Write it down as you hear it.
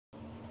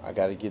I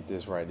got to get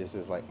this right. This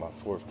is like my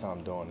fourth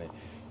time doing it,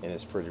 and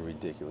it's pretty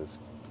ridiculous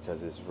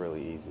because it's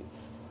really easy.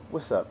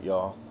 What's up,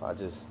 y'all? I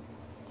just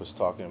was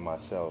talking to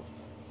myself,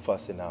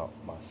 fussing out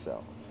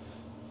myself.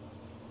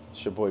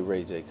 It's your boy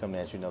Ray J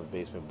coming at you another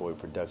Basement Boy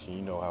production.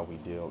 You know how we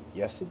deal.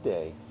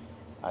 Yesterday,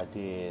 I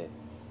did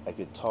a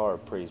guitar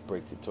praise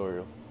break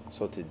tutorial.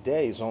 So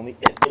today it's only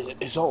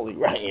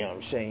right. You know what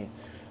I'm saying?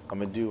 I'm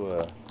gonna do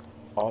a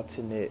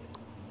alternate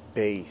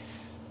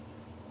bass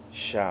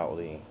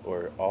shouting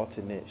or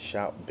alternate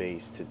shout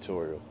bass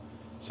tutorial.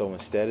 So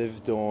instead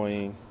of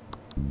doing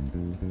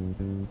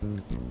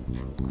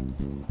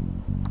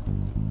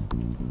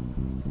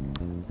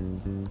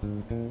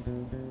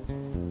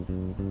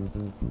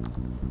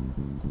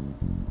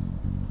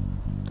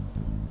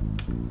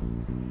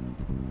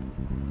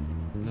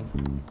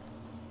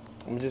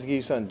I'm gonna just give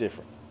you something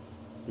different.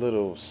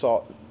 Little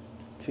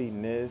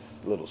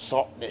saltiness, little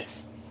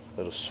saltness,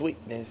 little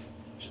sweetness,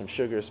 some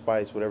sugar,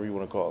 spice, whatever you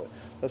want to call it.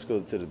 Let's go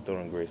to the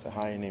throne of grace. The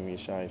higher name of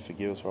Yeshua,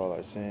 forgive us for all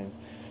our sins.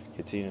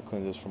 Continue to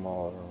cleanse us from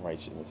all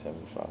unrighteousness,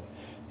 Heavenly Father.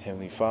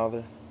 Heavenly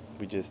Father,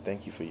 we just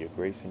thank you for your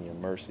grace and your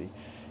mercy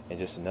and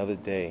just another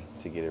day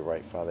to get it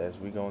right, Father. As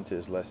we go into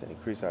this lesson,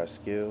 increase our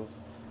skills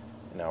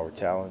and our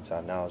talents,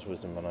 our knowledge,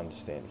 wisdom, and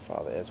understanding,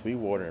 Father. As we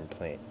water and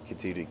plant,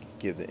 continue to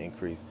give the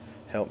increase.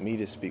 Help me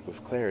to speak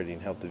with clarity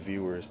and help the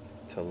viewers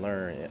to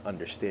learn and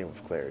understand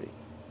with clarity.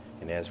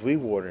 And as we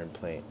water and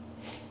plant,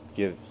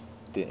 give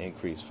the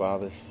increase,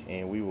 Father.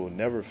 And we will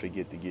never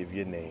forget to give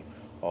your name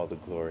all the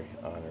glory,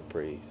 honor, and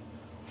praise.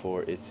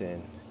 For it's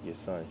in your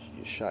Son,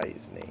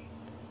 Yeshua's name,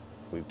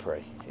 we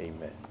pray.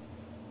 Amen.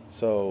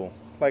 So,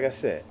 like I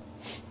said,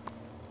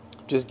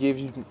 just give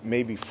you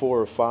maybe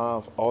 4 or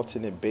 5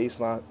 alternate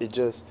bass lines. It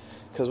just,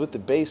 because with the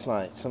bass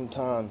line,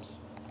 sometimes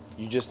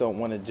you just don't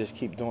want to just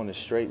keep doing the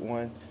straight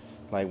one.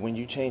 Like when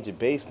you change the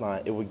bass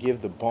line, it would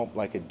give the bump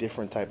like a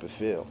different type of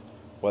feel.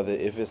 Whether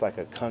if it's like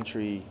a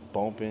country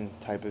bumping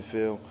type of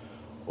feel,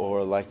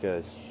 or like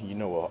a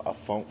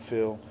funk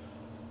feel,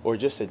 or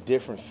just a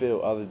different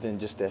feel other than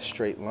just that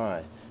straight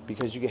line.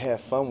 Because you can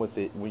have fun with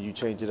it when you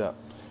change it up.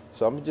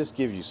 So I'm gonna just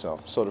give you some.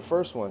 So the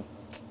first one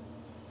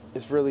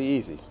is really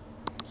easy.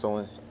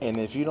 So and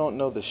if you don't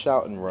know the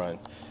shout and run,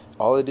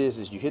 all it is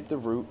you hit the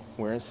root.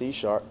 We're in C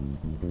sharp.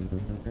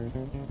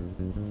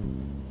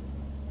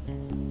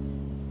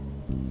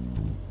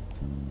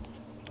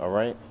 All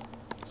right,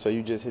 so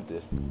you just hit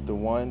the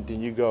 1,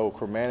 then you go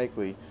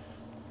chromatically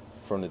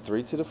from the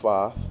 3 to the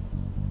 5,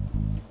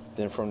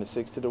 then from the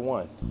 6 to the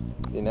 1,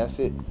 and that's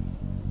it.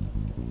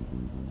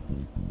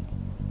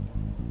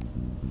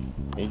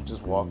 And you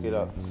just walk it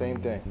up,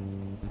 same thing.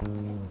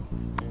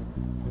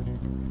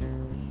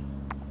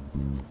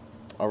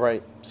 All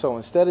right, so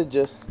instead of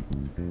just,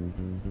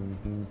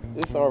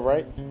 it's all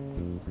right,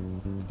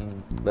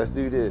 let's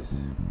do this.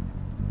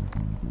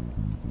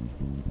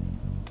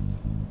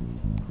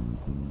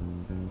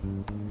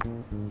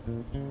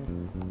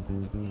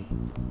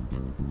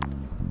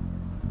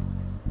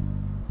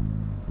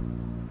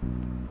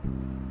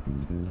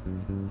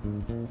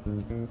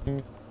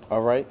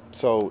 All right,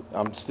 so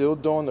I'm still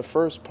doing the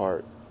first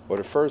part, or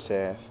the first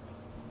half.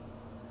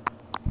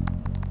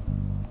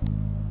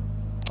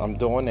 I'm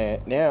doing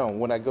that. Now,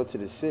 when I go to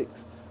the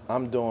 6,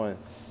 I'm doing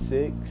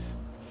 6,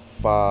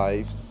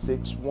 5,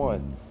 6,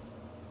 1.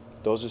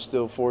 Those are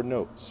still 4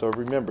 notes. So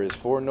remember, it's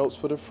 4 notes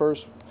for the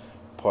first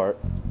part,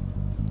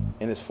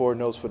 and it's 4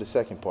 notes for the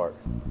second part.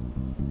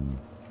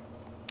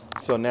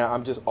 So now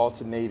I'm just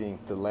alternating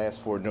the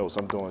last 4 notes.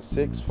 I'm doing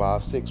 6,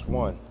 5, 6,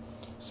 1.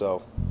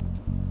 So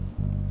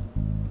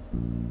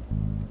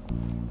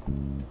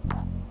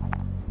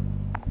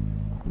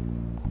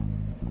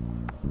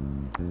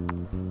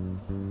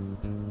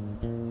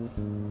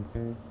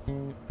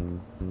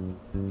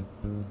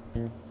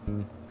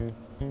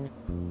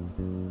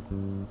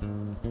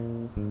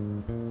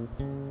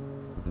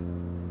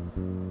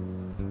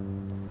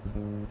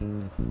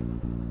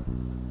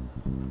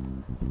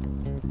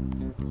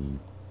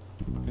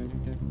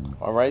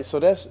all right, so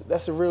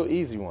that's a real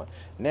easy one.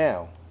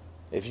 Now,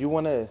 if you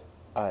want to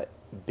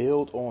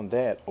build on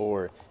that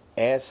or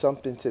add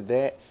something to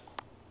that,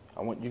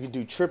 you can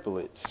do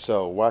triplets.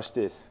 So watch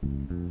this.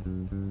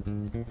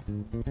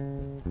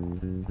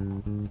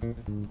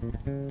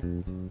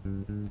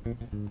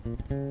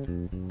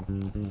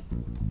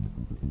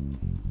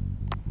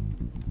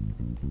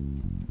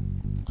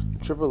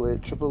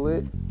 Triplet,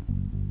 triplet.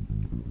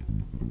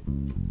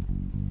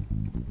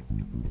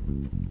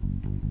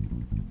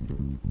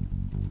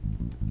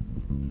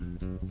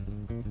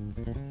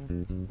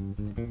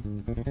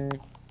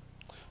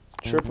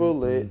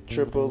 Triplet,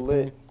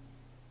 triplet.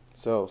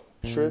 So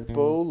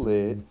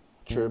triplet,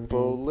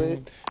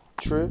 triplet,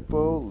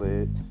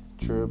 triplet,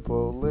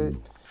 triplet.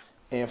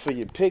 And for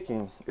your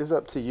picking, it's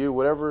up to you.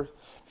 Whatever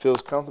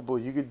feels comfortable.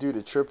 You could do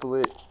the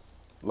triplet,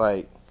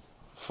 like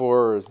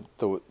for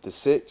the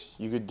 6.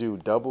 You could do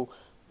double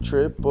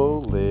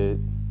triplet.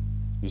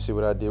 You see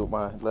what I did with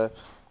my left?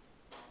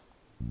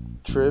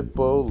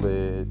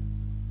 Triplet,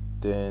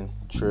 then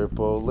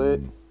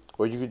triplet.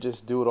 Or you could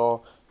just do it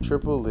all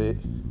triplet,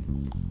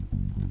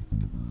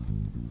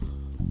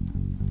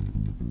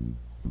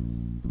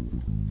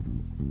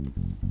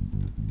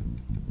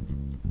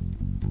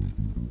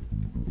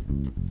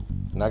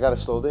 and I got to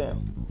slow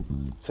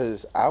down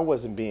because I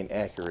wasn't being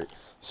accurate.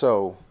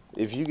 So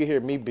if you can hear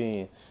me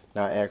being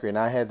not accurate, and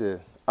I had to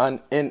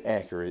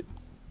inaccurate,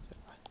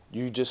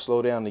 you just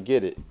slow down to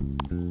get it.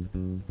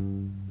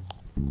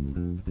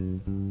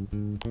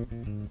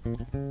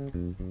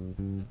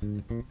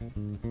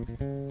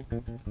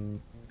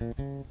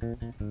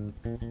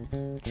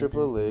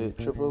 Triple it,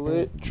 triple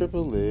it,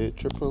 triple it,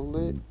 triple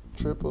it,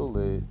 triple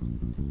it.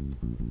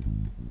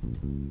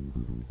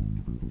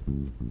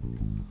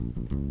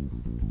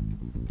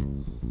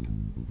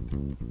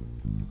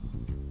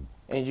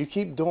 And you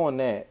keep doing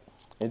that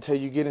until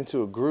you get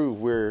into a groove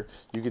where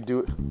you could do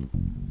it.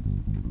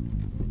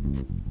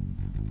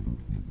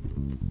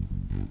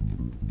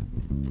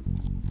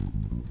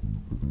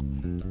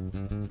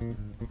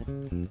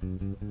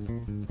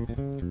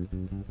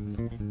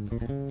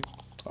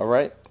 All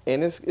right,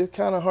 and it's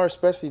kind of hard,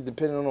 especially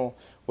depending on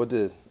what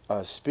the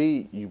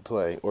speed you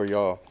play or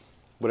y'all,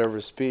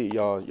 whatever speed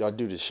y'all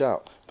do the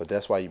shout. But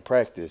that's why you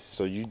practice.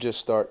 So you just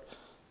start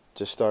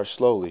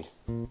slowly.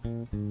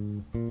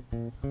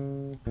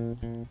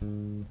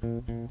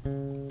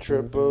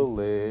 Triple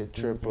it,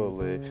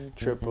 triple it,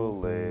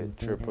 triple it,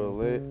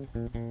 triple it.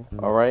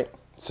 All right,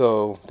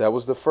 so that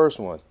was the first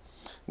one.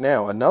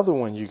 Now another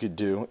one you could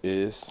do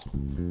is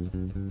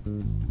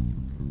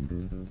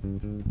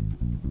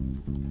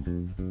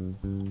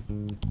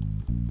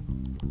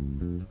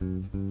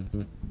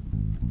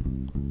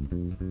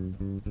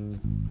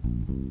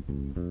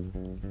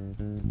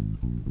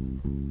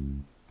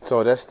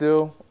so that's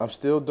I'm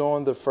still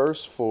doing the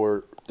first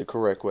four the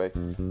correct way.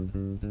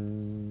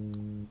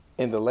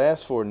 In the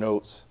last four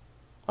notes,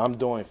 I'm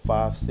doing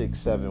 5, 6,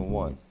 7,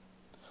 1.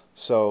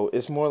 So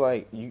it's more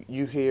like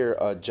you hear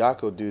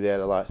Jocko do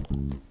that a lot.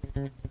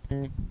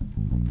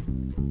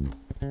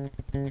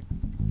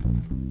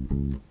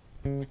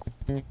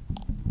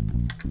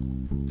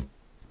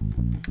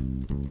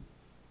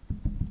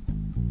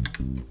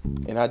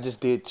 And I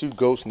just did 2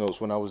 ghost notes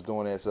when I was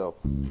doing that. So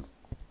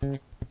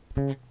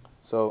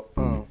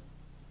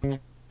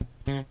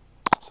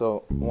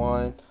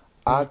 1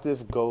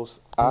 octave, ghost,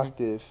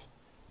 octave,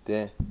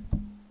 then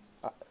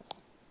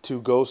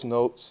 2 ghost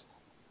notes,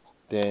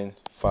 then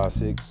 5,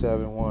 6,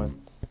 7,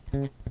 1.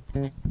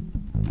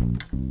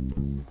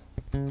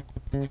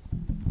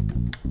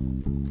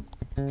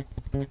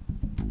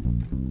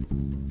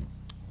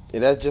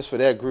 And that's just for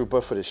that group,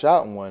 but for the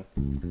shouting one,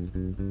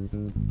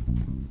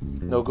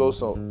 no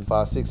ghost note.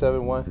 5, 6,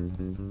 7,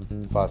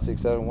 1. 5,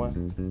 6, 7,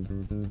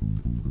 1.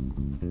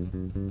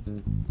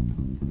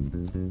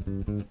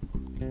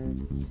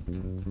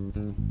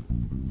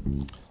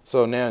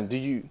 So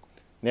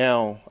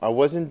now I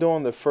wasn't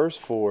doing the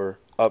first 4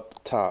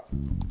 up top.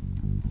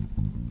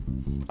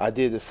 I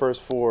did the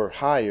first 4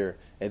 higher,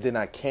 and then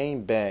I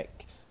came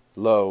back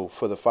low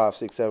for the 5,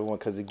 6, 7, 1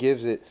 because it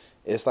gives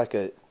it's like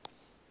a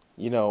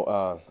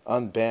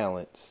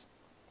unbalanced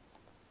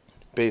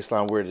bass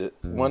line where the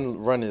one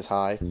run is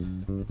high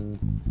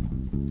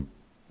and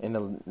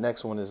the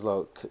next one is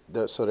low.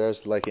 So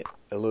there's like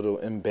a little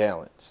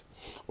imbalance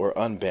or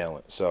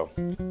unbalanced. So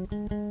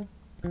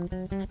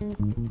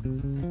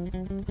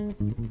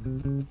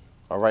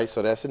all right,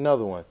 so that's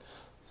another one.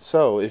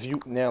 So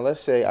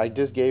let's say I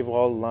just gave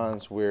all the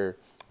lines where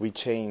we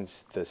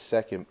changed the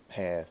second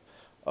half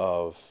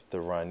of the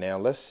run. Now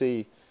let's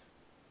see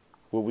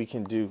what we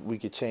can do. We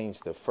could change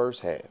the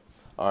first half.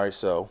 All right,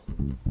 so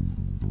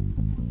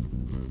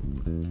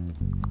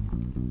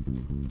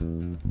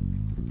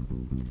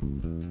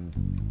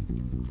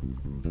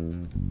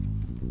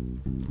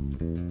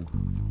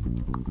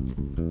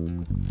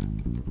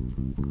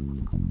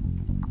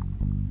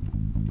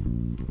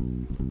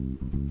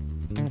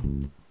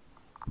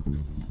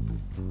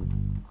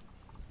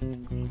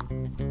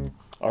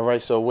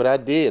so what I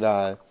did,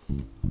 I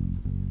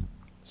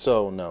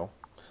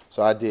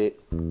did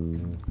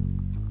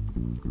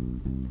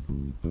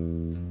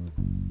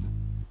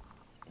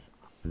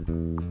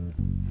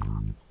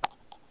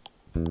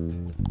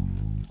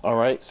all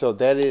right, so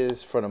that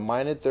is from the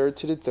minor third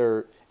to the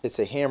third, it's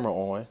a hammer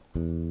on,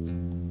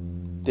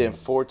 then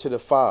 4 to the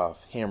 5,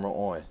 hammer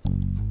on,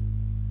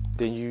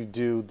 then you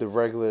do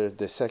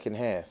the second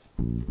half.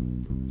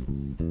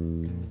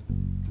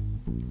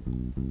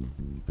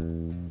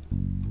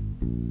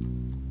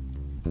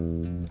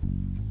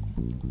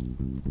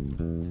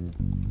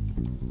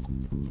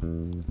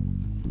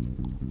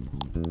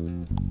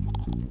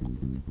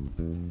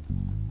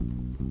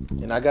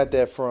 And I got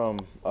that from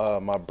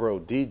my bro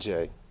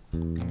DJ.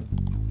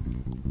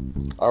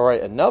 All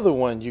right, another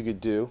one you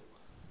could do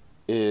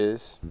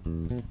is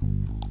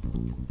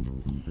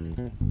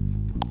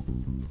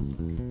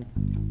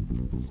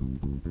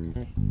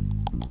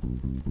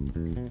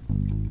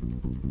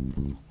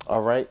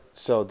all right,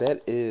 so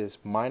that is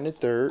minor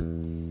third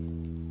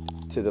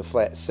to the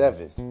flat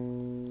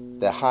 7,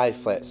 the high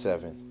flat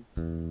 7.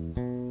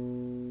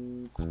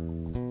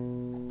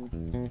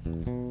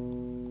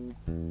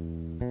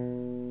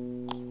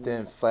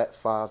 Then flat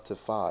 5 to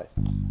 5.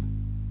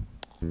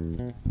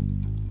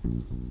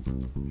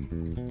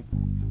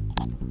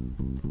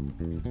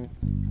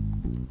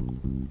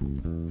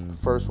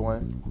 first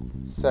one,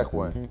 second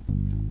one.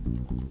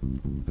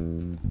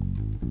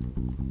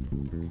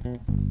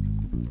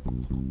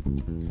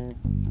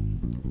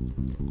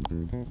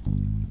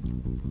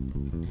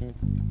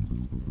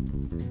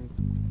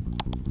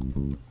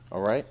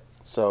 All right,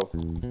 so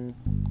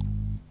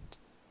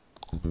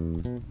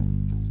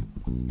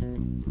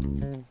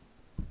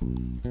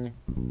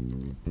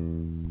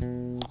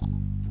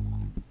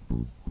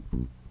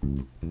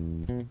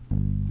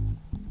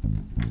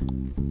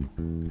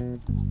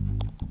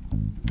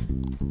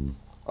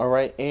all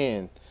right,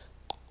 and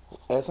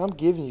as I'm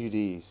giving you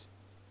these,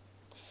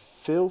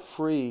 feel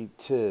free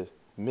to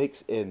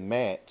mix and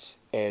match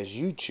as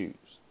you choose.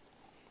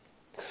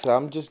 So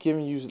I'm just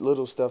giving you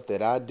little stuff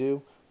that I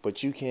do,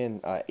 but you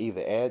can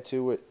either add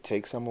to it,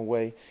 take some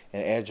away,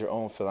 and add your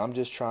own feel. I'm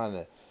just trying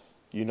to,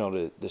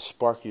 to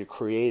spark your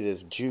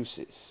creative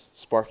juices,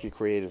 spark your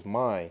creative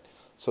mind,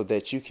 so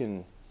that you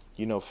can,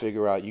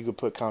 figure out, you can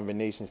put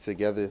combinations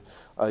together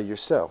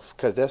yourself,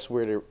 because that's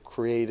where the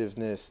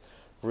creativeness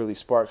really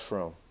sparks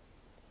from,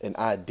 an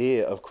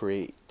idea of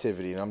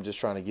creativity. And I'm just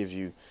trying to give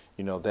you,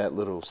 that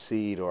little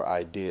seed or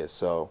idea.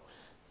 So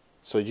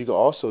you can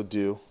also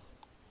do.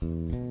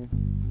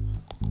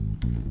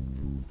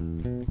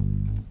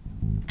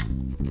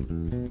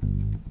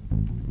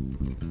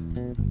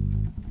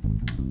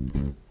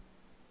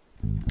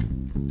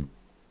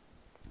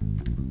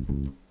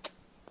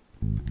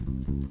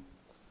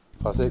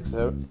 Five, six,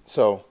 seven.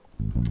 So,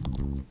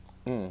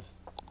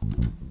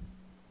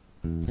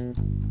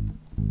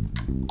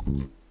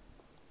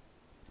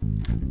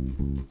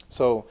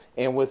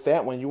 and with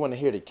that one, you want to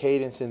hear the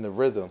cadence and the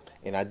rhythm.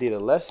 And I did a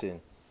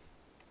lesson,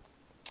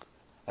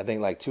 I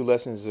think like 2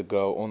 lessons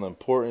ago, on the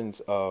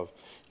importance of,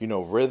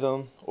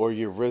 rhythm or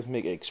your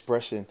rhythmic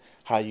expression,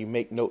 how you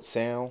make notes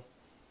sound.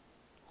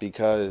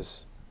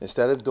 Because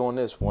instead of doing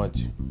this 1,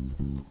 2,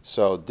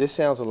 so this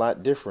sounds a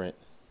lot different.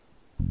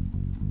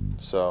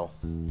 So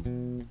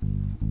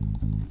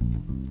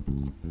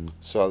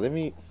let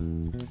me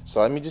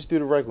just do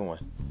the regular one.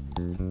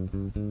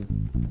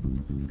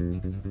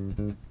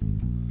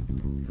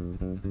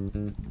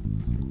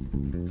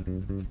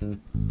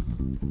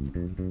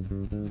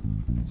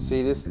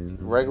 See this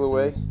regular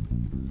way?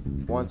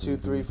 1, 2,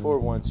 3, 4.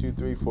 1, 2,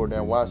 3, 4.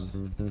 Now watch.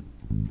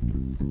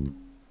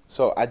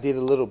 So I did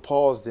a little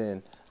pause.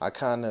 Then I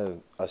kind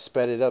of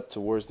sped it up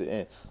towards the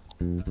end.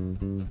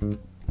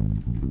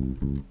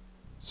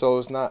 So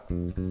it's not.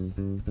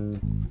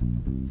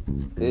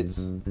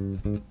 It's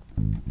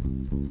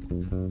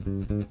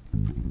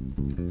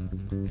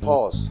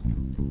pause.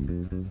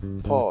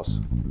 Pause.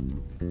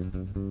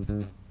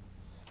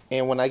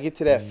 And when I get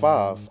to that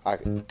 5, I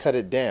cut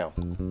it down.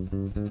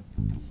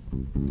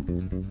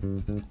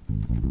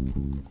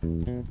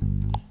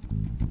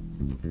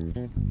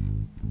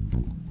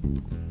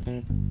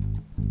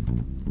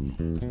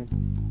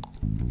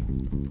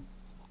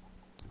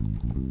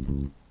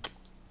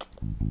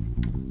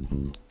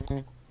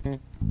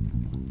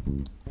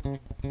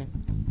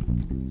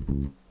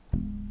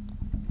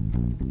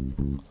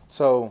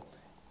 So,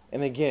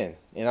 and again,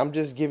 and I'm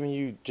just giving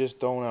you,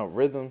 just throwing out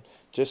rhythm,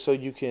 just so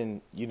you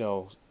can,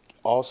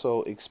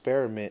 also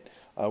experiment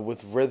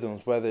with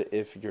rhythms, whether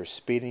if you're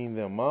speeding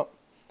them up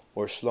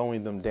or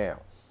slowing them down,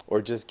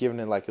 or just giving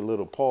it like a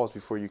little pause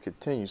before you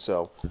continue.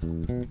 So,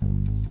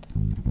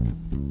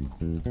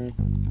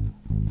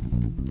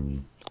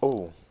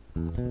 oh.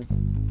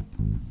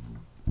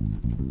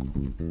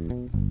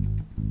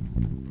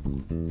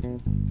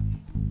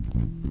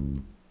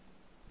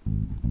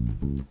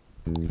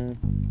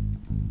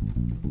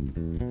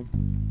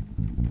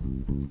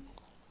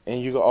 And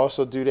you can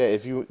also do that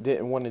if you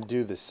didn't want to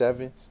do the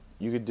 7.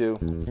 You could do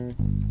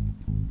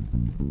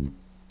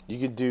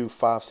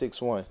 5,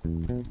 6, 1.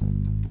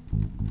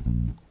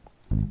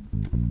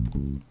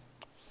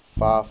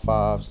 5,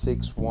 5,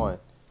 6, 1.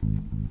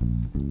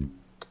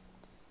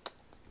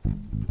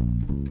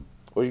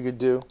 Or you could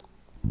do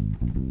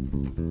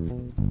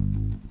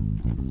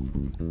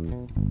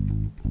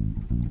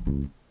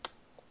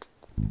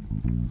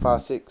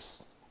 5,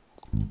 6.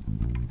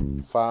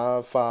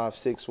 5, 5,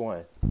 6,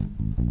 1.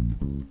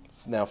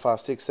 Now 5,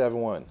 6, 7,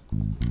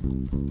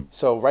 1.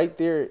 So right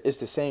there, it's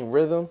the same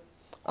rhythm.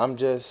 I'm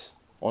just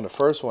on the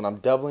first one, I'm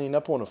doubling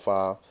up on the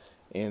 5,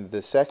 and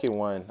the second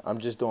one, I'm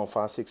just doing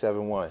 5, 6,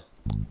 7, 1.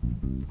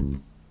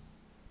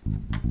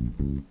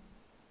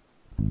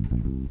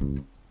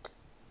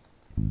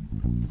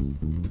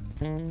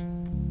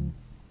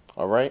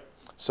 All right.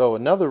 So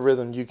another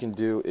rhythm you can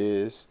do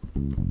is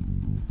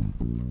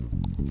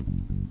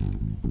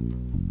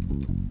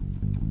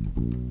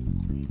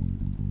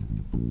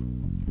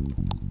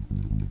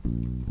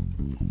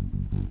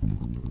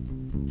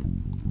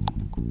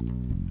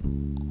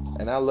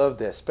and I love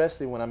that,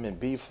 especially when I'm in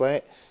B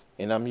flat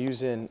and I'm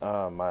using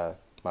my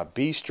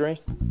B string.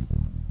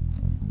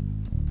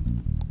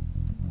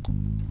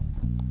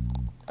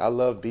 I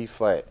love B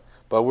flat,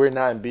 but we're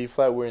not in B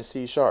flat, we're in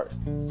C sharp.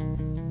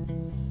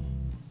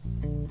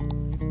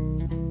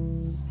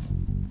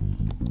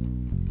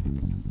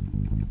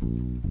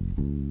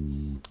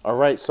 All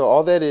right, so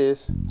all that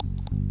is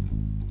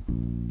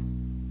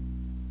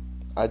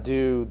I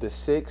do the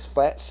 6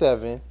 flat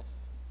 7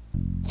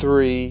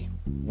 3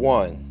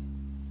 1,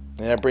 and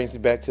that brings me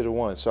back to the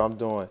 1. So I'm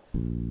doing,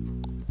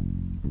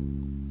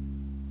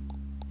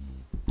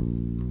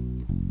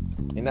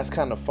 and that's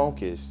kind of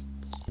funkish.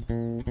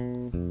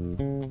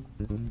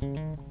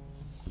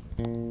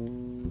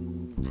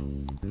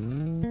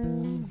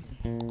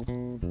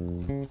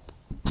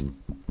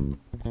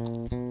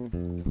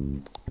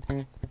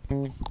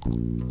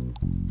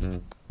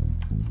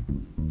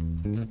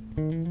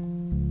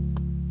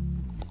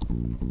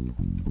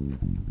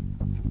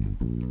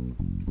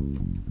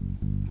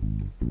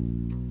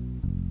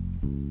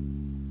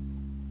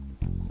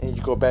 And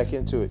you go back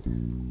into it.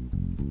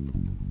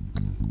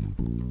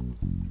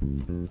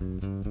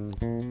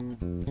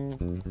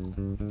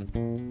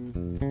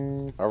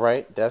 All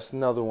right, that's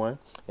another one.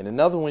 And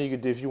another one you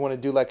could do if you want to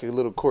do like a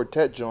little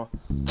quartet joint.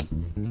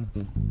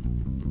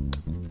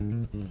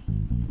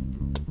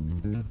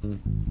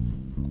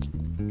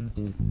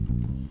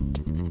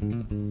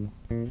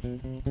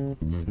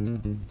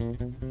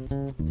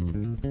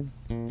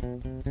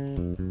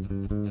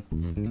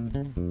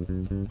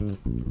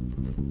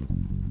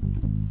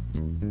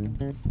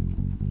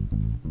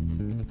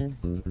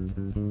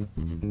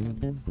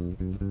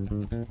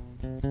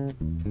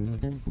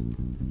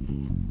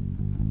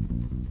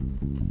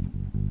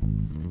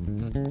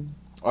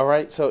 All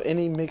right, so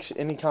any mix,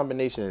 any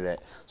combination of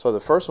that. So the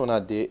first one I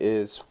did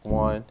is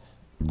 1,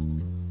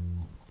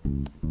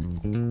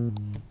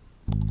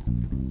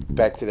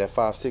 back to that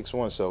 5 6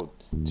 1. So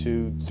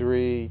 2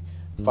 3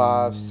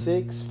 5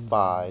 6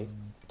 5,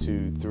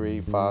 2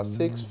 3 5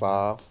 6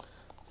 5,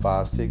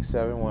 5 6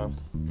 7 1.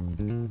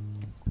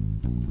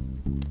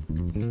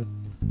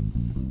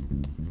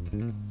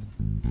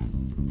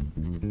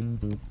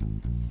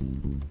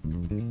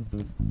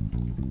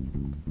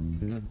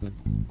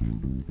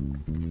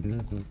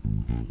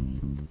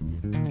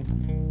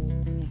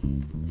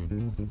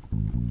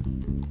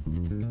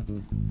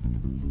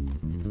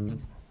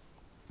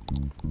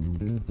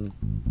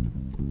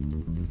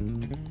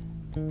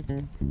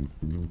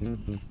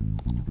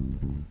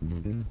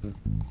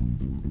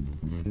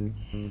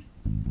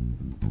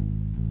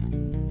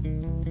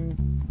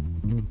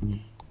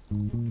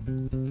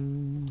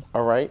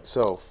 All right,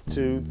 so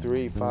 2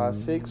 3 5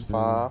 6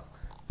 5,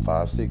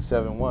 5 6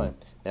 7 1.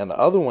 Now the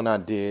other one I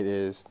did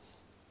is,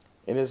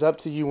 and it's up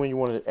to you when you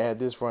want to add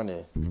this run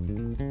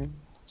in.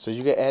 So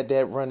you can add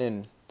that run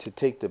in to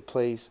take the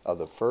place of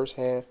the first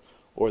half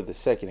or the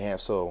second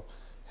half. So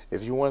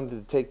if you wanted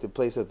to take the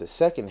place of the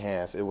second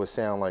half, it would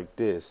sound like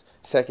this.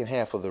 Second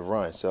half of the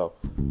run. So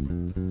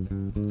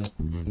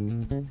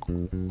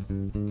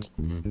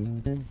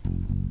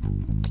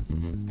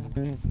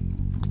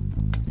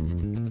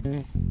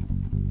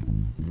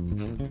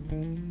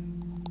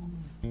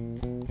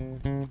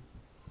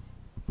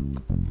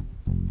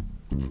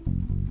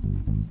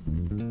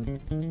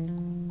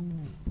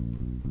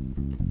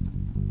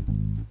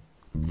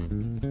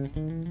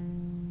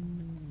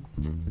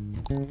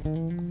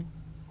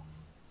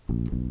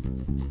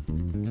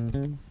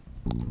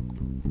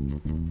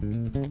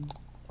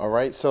all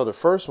right, so the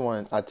first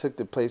one, I took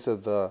the place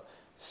of the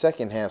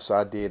second half, so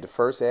I did the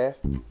first half,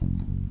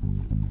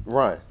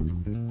 run.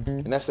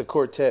 And that's the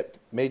quartet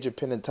major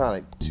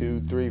pentatonic,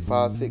 2 3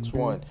 5 6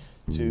 1,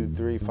 2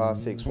 3 5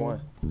 6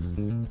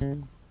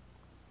 1.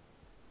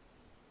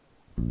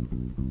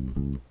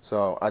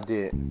 So I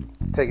did,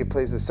 it's taking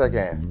place the second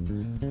half.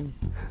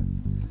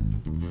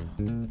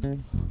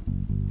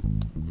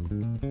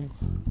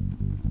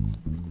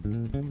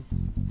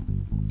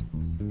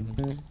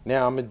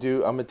 Now I'm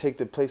gonna take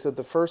the place of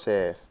the first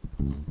half.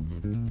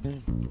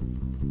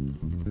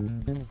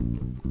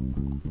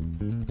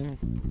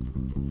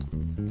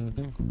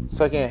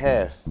 Second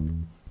half.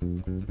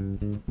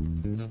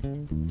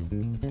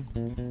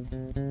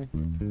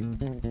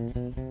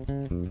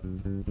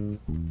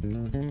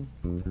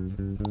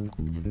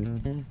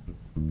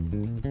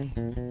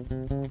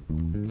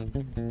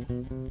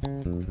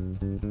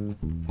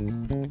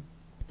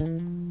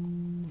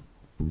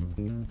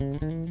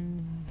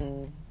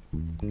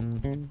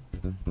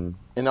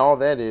 And all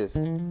that is.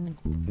 And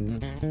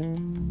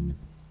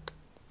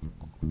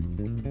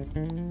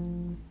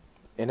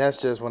that's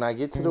just when I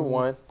get to the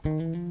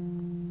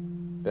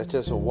 1, that's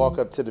just a walk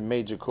up to the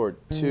major chord.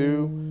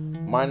 2,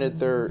 minor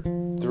third,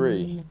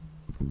 3.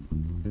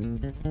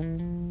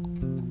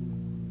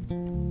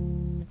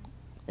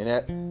 And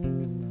that,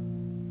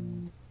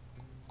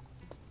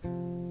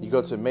 you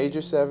go to a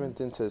major 7,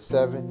 then to a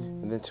 7,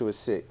 and then to a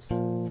 6.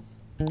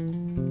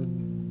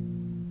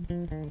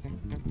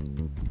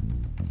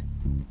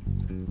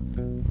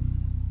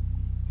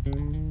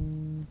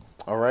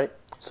 All right.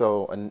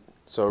 So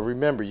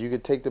remember, you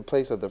could take the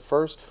place of the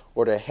first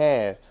or the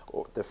half,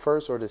 or the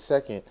first or the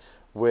second,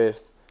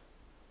 with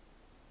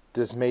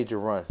this major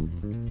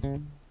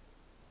run.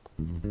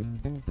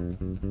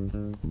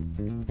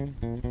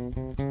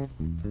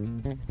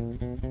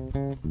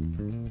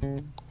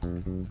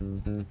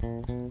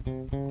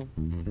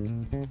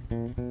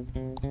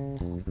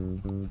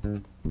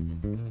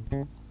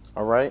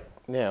 All right.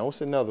 Now,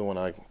 what's another one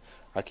I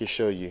can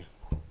show you?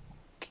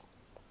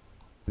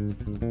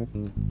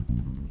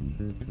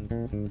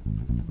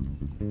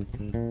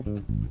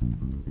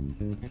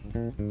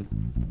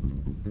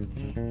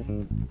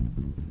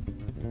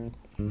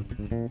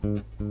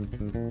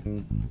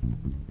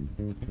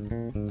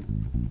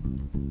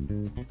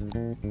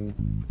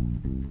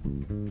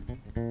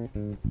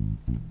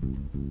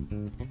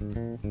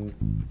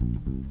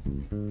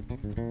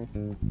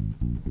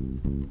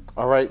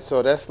 All right,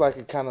 so that's like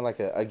a kind of like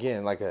a,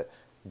 again, like a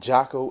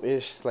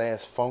Jocko-ish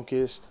slash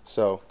funkish.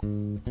 So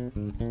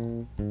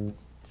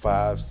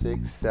 5,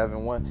 6,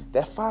 7, 1.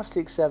 That 5,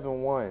 6,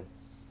 7, 1.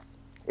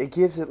 It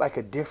gives it like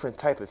a different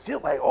type of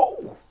feel. Like,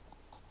 oh.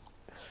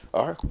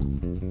 All right.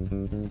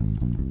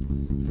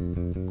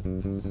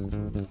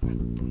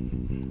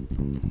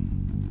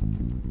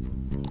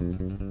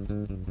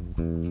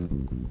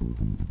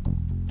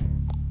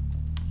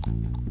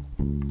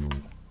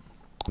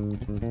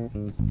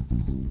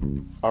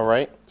 All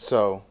right.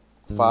 So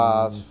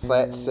 5,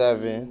 flat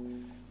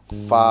 7,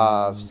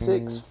 5,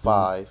 6,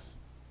 5,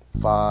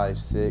 5,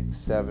 6,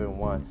 7,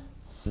 1.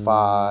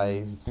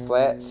 5,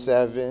 flat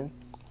 7,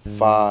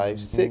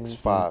 5, 6,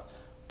 5.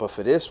 But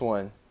for this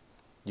one,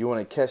 you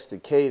want to catch the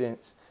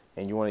cadence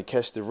and you want to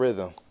catch the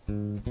rhythm.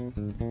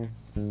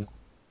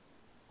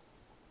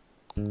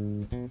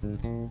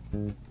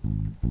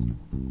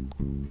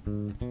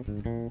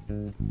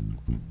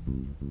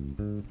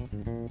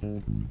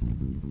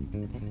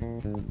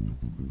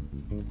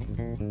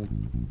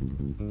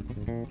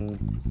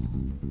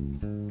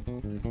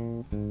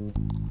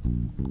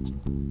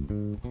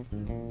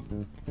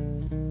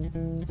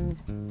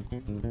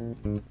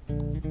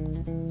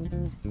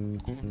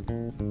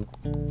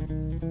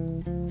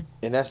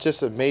 And that's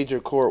just a major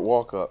chord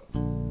walk up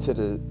to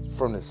the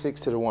from the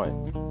 6 to the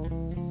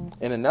 1.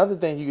 And another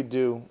thing you could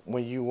do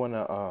when you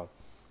wanna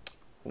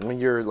when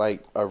you're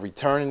like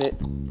returning it,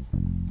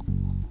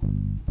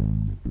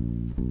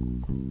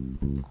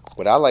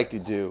 what I like to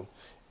do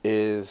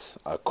is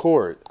a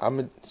chord.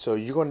 So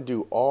you're gonna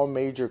do all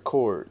major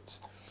chords.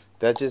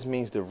 That just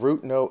means the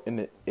root note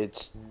and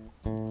its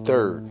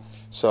third.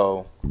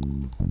 So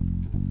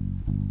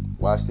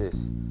watch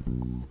this.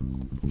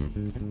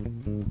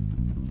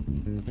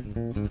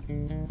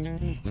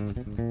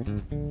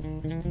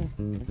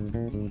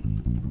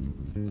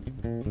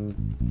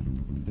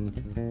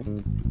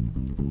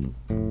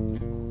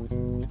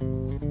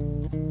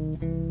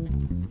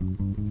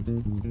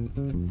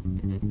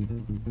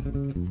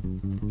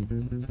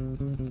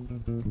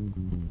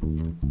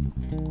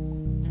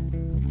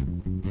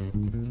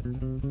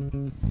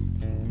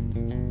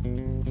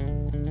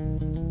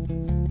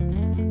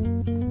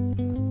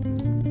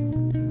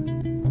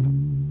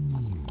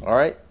 All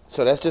right,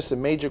 so that's just a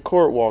major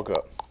chord walk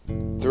up.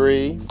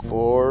 3,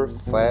 4,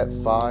 flat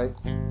 5,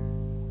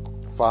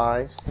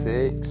 5,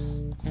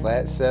 6,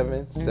 flat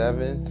 7,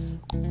 7.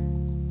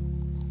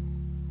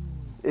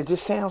 It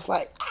just sounds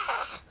like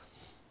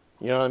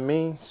you know what I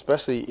mean?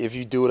 Especially if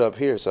you do it up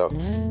here. So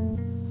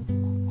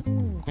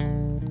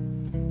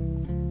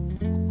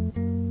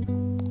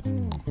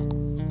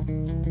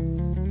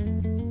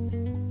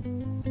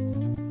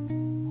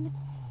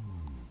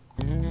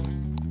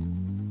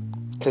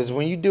because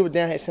when you do it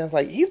down here, it sounds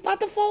like he's about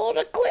to fall off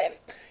the cliff.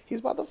 He's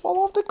about to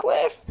fall off the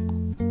cliff.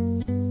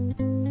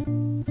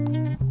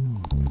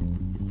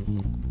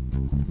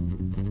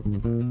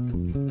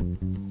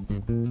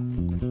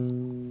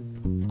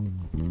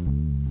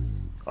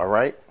 All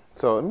right.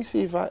 So let me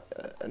see if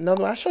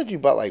another one. I showed you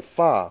about like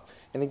 5.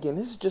 And again,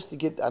 this is just to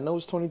get, I know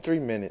it's 23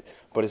 minutes,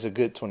 but it's a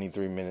good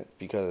 23 minutes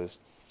because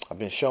I've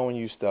been showing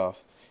you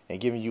stuff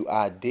and giving you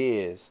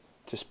ideas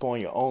to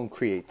spawn your own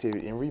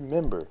creativity. And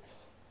remember,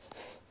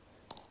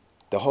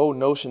 the whole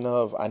notion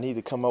of I need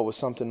to come up with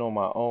something on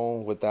my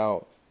own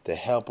without the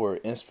help or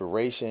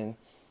inspiration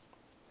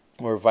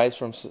or advice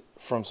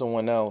from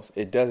someone else,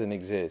 it doesn't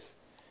exist.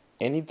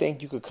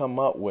 Anything you could come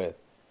up with,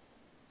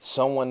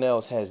 someone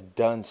else has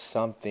done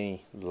something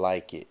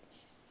like it.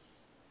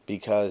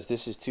 Because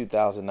this is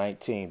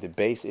 2019, the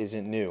base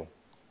isn't new.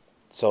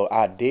 So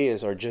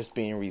ideas are just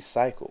being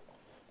recycled.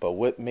 But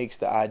what makes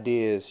the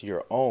ideas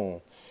your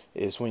own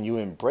is when you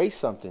embrace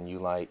something you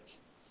like,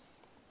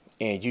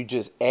 and you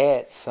just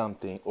add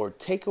something or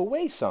take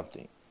away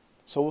something.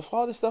 So with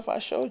all the stuff I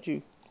showed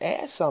you,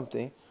 add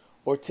something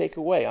or take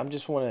away. I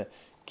just want to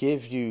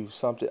give you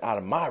something out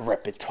of my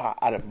repertoire,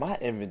 out of my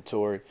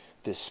inventory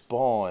to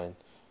spawn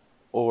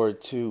or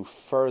to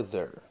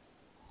further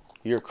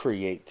your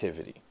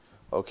creativity.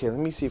 Okay, let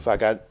me see if I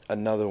got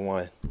another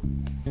one.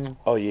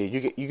 Oh yeah,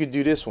 you could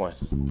do this one.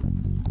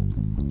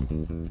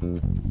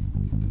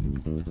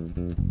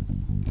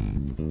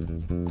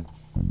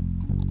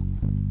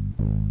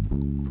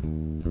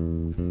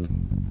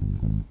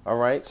 All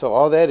right, so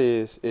all that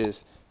is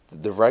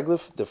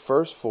the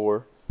first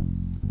 4,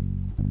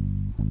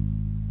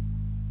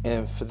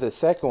 and for the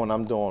second one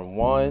I'm doing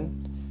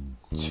 1,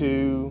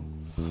 2,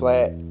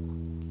 flat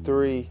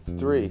 3,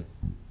 3.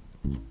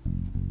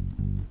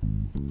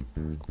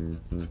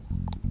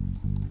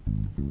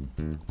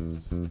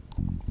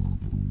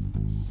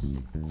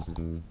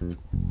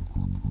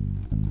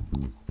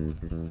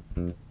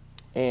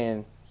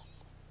 And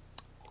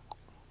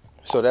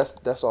So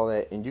that's all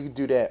that, and you can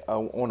do that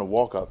on a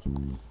walk up,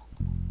 and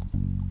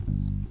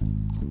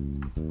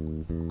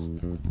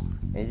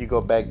you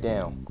go back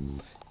down.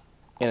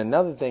 And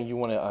another thing you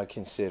want to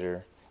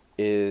consider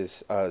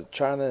is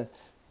trying to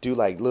do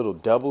like little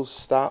double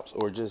stops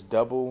or just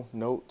double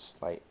notes,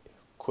 like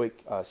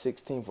quick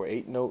 16 for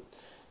 8 note,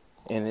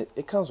 and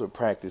it comes with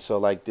practice. So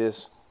like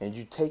this, and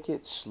you take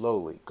it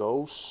slowly.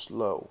 Go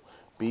slow.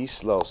 Be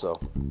slow. So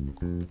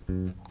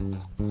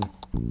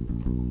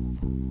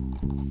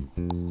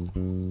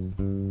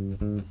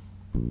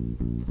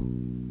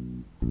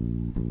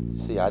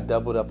see, I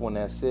doubled up on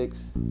that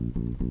 6.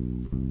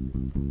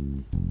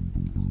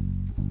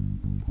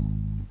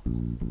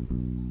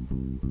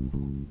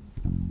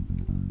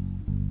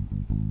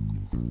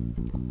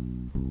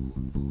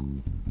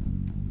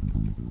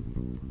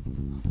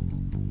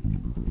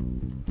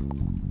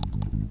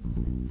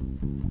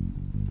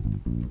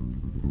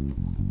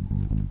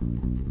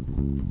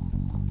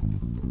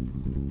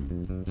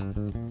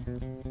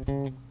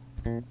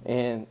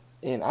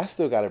 And I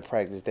still got to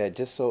practice that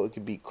just so it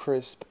could be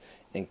crisp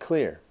and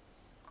clear.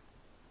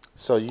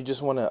 So you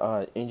just want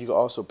to, and you can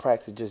also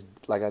practice just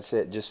like I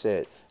said,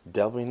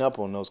 doubling up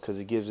on those because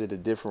it gives it a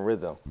different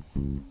rhythm.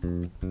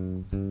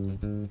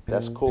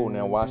 That's cool.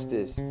 Now watch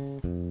this.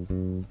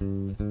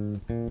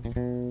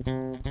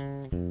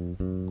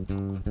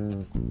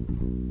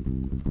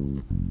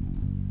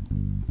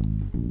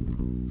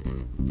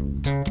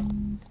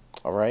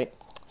 All right.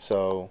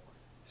 So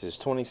this is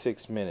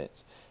 26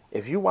 minutes.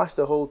 If you watch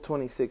the whole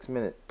 26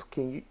 minutes,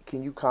 can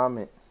you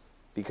comment?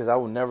 Because I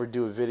will never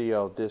do a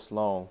video this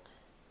long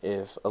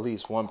if at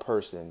least one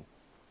person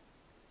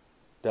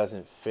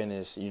doesn't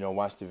finish,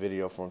 watch the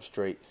video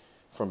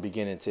from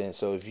beginning to end.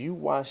 So if you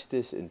watch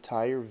this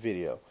entire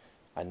video,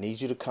 I need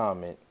you to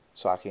comment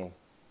so I can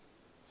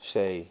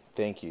say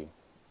thank you.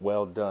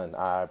 Well done.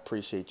 I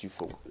appreciate you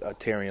for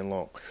tarrying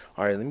along.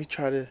 All right, let me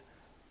try to.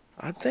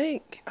 I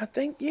think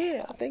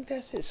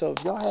that's it. So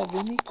if y'all have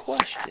any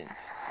questions,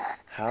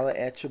 holla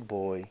at your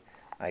boy.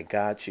 I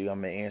got you.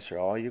 I'm going to answer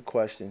all your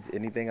questions.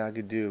 Anything I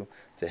could do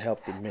to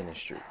help the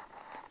ministry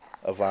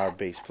of our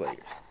bass players.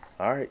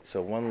 All right,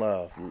 so one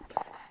love.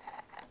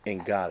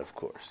 And God, of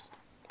course.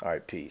 All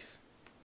right, peace.